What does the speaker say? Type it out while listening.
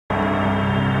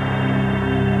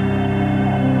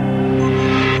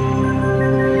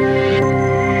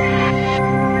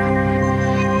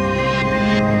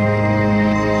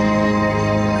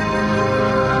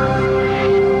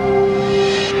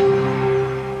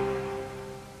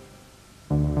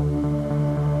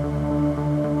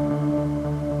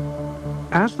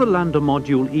As the lander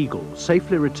module Eagle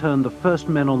safely returned the first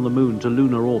men on the moon to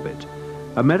lunar orbit,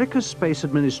 America's Space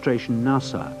Administration,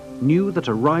 NASA, knew that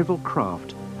a rival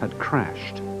craft had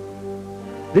crashed.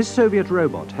 This Soviet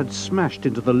robot had smashed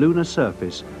into the lunar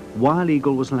surface while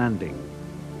Eagle was landing.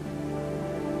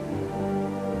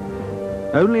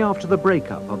 Only after the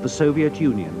breakup of the Soviet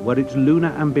Union were its lunar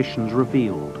ambitions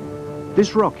revealed.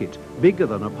 This rocket, bigger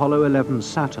than Apollo 11's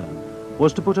Saturn,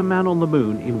 was to put a man on the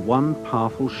moon in one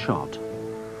powerful shot.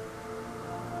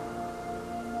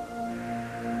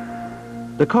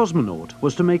 The cosmonaut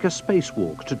was to make a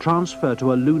spacewalk to transfer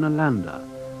to a lunar lander,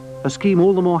 a scheme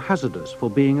all the more hazardous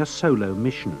for being a solo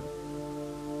mission.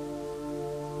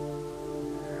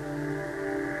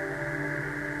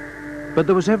 But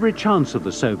there was every chance of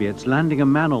the Soviets landing a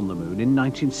man on the moon in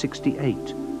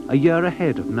 1968, a year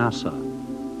ahead of NASA.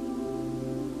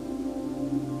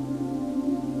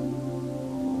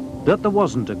 That there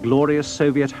wasn't a glorious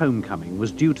Soviet homecoming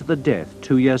was due to the death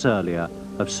 2 years earlier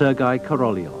of Sergei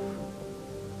Korolev.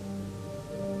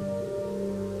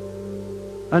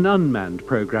 An unmanned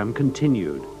program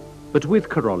continued, but with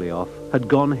Korolev had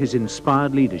gone his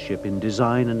inspired leadership in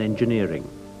design and engineering.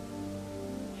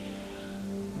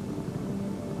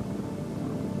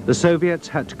 The Soviets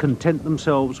had to content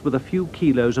themselves with a few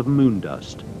kilos of moon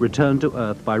dust returned to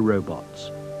Earth by robots.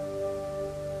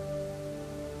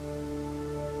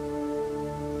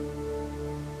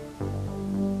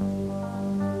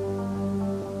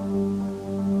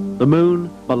 The moon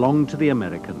belonged to the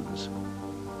Americans.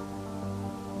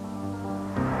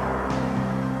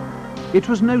 It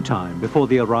was no time before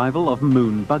the arrival of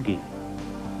Moon Buggy.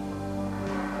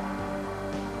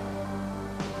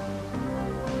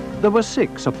 There were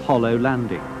 6 Apollo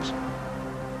landings.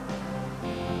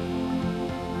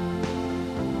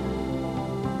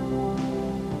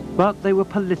 But they were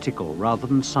political rather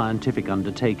than scientific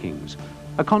undertakings,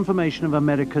 a confirmation of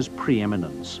America's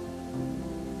preeminence.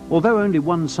 Although only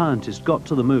one scientist got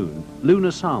to the moon,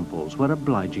 lunar samples were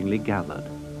obligingly gathered.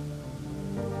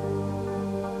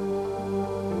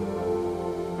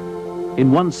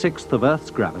 In 1/6 of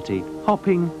Earth's gravity,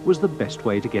 hopping was the best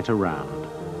way to get around.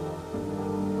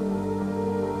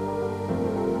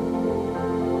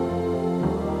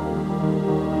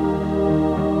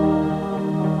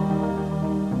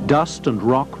 Dust and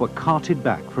rock were carted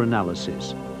back for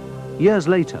analysis. Years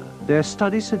later, their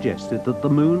study suggested that the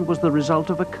moon was the result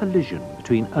of a collision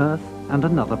between Earth and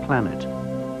another planet.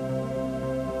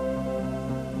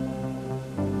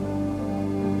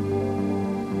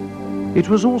 It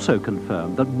was also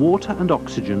confirmed that water and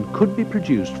oxygen could be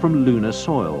produced from lunar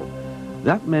soil.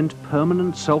 That meant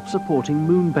permanent self-supporting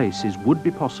moon bases would be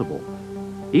possible,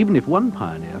 even if one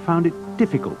pioneer found it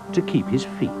difficult to keep his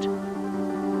feet.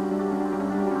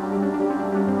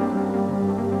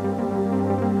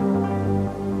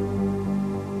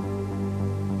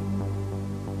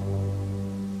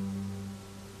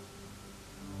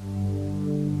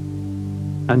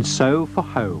 And so for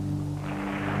home.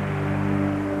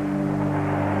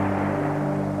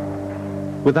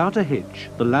 Without a hitch,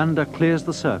 the lander clears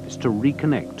the surface to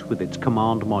reconnect with its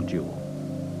command module.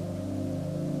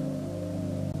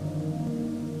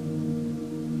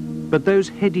 But those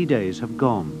heady days have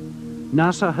gone.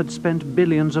 NASA had spent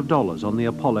billions of dollars on the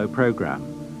Apollo program,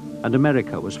 and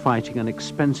America was fighting an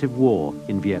expensive war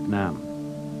in Vietnam.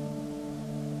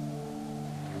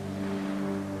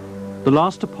 The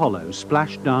last Apollo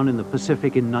splashed down in the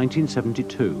Pacific in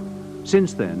 1972.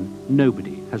 Since then,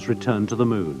 nobody has returned to the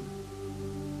moon.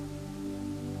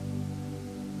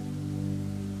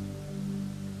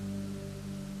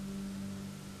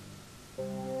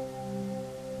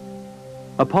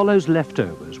 Apollo's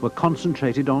leftovers were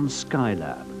concentrated on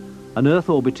Skylab, an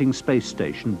Earth-orbiting space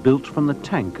station built from the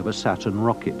tank of a Saturn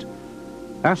rocket.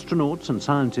 Astronauts and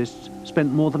scientists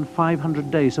spent more than 500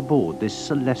 days aboard this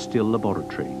celestial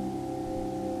laboratory.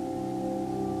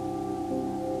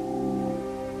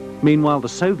 Meanwhile, the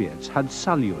Soviets had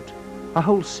Salyut, a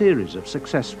whole series of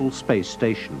successful space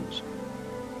stations.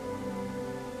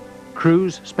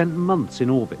 Crews spent months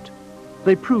in orbit.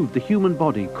 They proved the human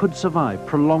body could survive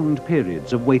prolonged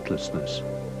periods of weightlessness.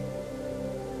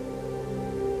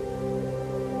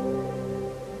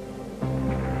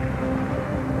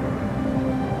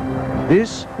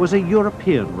 This was a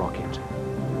European rocket,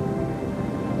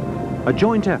 a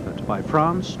joint effort by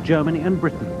France, Germany and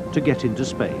Britain to get into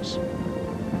space.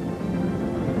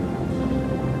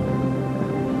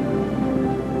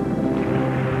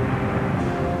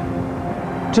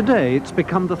 Today, it's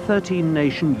become the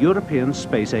 13-nation European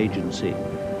Space Agency.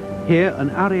 Here, an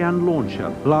Ariane launcher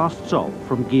blasts off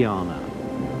from Guyana.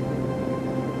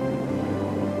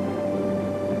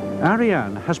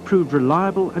 Ariane has proved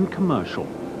reliable and commercial,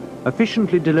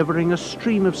 efficiently delivering a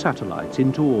stream of satellites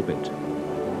into orbit.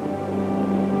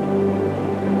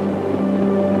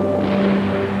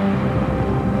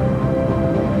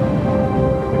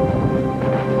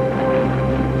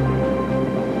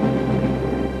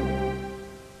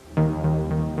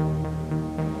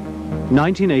 In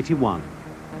 1981.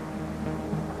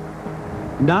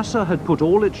 NASA had put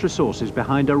all its resources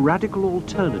behind a radical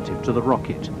alternative to the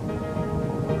rocket.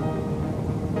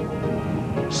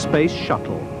 Space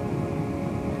Shuttle.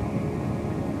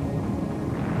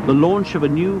 The launch of a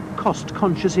new,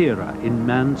 cost-conscious era in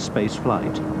manned space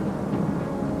flight.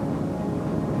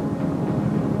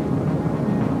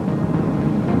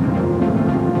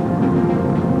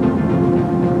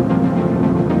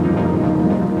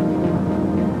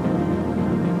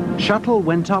 Shuttle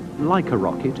went up like a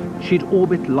rocket, she'd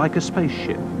orbit like a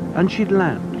spaceship, and she'd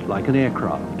land like an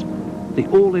aircraft. The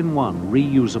all-in-one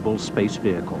reusable space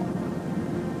vehicle.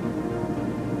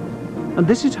 And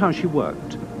this is how she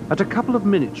worked. At a couple of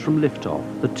minutes from liftoff,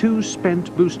 the two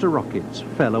spent booster rockets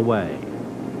fell away.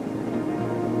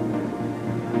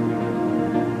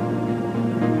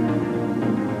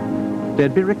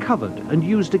 They'd be recovered and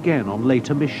used again on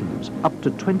later missions, up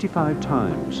to 25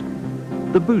 times.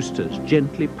 The boosters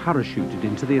gently parachuted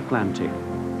into the Atlantic.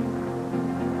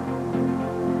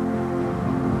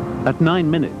 At 9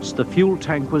 minutes, the fuel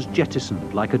tank was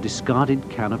jettisoned like a discarded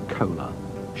can of cola.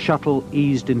 Shuttle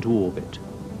eased into orbit.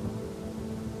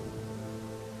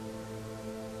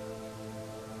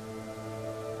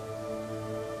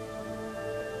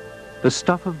 The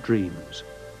stuff of dreams,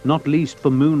 not least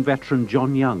for Moon veteran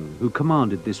John Young, who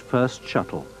commanded this first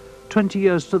shuttle, 20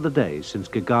 years to the day since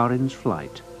Gagarin's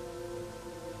flight.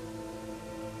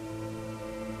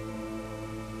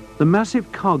 The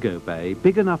massive cargo bay,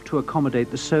 big enough to accommodate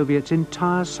the Soviets'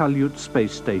 entire Salyut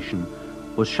space station,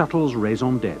 was Shuttle's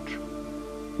raison d'etre.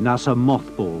 NASA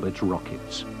mothballed its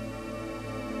rockets.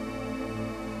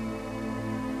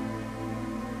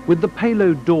 With the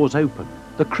payload doors open,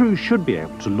 the crew should be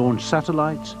able to launch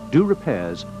satellites, do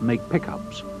repairs, make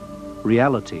pickups.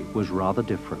 Reality was rather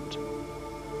different.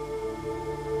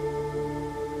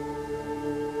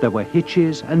 There were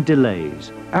hitches and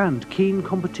delays, and keen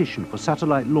competition for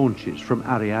satellite launches from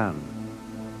Ariane.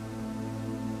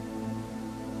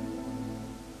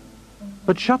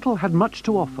 But Shuttle had much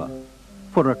to offer.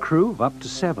 For a crew of up to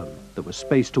 7, there was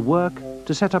space to work,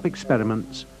 to set up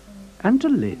experiments, and to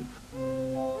live.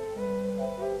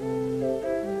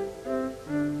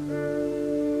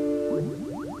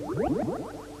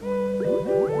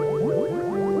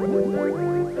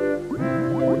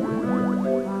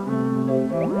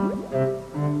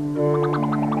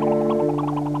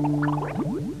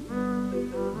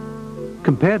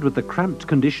 Compared with the cramped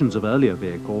conditions of earlier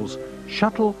vehicles,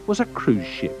 Shuttle was a cruise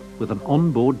ship with an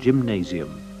onboard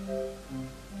gymnasium.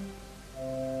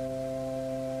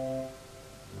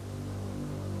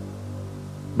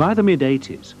 By the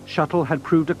mid-80s, Shuttle had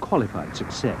proved a qualified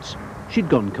success. She'd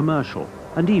gone commercial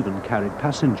and even carried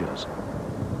passengers.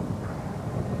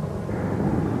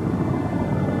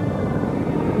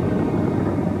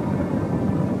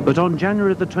 But on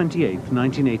January the 28th,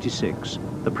 1986,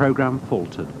 the program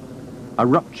faltered. A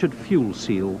ruptured fuel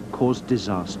seal caused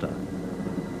disaster.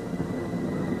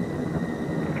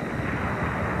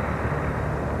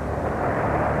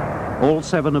 All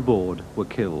 7 aboard were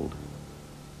killed.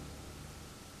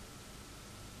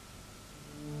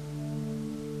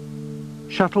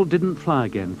 Shuttle didn't fly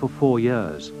again for 4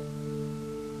 years.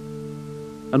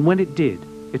 And when it did,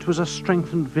 it was a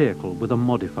strengthened vehicle with a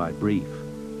modified brief.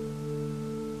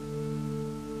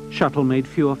 Shuttle made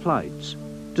fewer flights.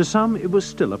 To some, it was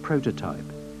still a prototype.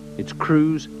 Its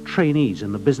crews, trainees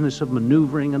in the business of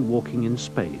maneuvering and walking in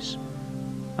space.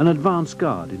 An advance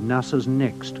guard in NASA's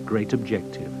next great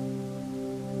objective.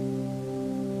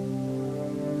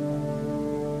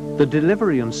 The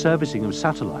delivery and servicing of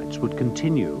satellites would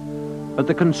continue, but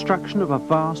the construction of a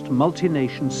vast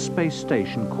multi-nation space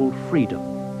station called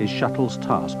Freedom is Shuttle's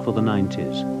task for the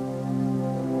 90s.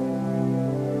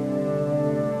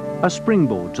 A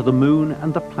springboard to the moon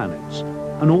and the planets,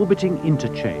 an orbiting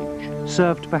interchange,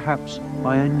 served perhaps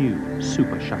by a new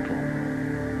super shuttle.